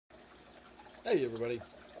Hey everybody,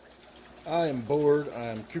 I am bored,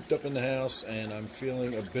 I'm cooped up in the house, and I'm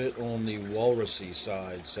feeling a bit on the walrusy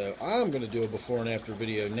side. So I'm going to do a before and after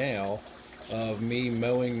video now of me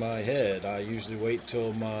mowing my head. I usually wait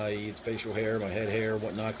till my facial hair, my head hair,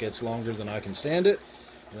 whatnot gets longer than I can stand it.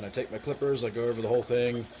 And then I take my clippers, I go over the whole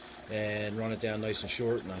thing and run it down nice and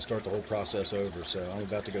short, and I start the whole process over. So I'm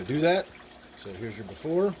about to go do that. So here's your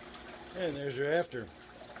before, and there's your after.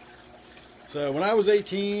 So when I was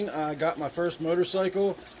 18, I got my first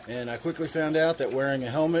motorcycle, and I quickly found out that wearing a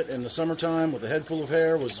helmet in the summertime with a head full of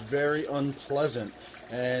hair was very unpleasant.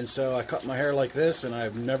 And so I cut my hair like this, and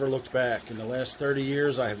I've never looked back. In the last 30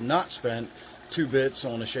 years, I have not spent 2 bits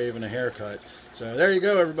on a shave and a haircut. So there you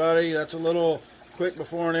go, everybody. That's a little quick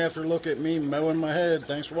before and after look at me mowing my head.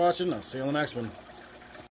 Thanks for watching. I'll see you on the next one.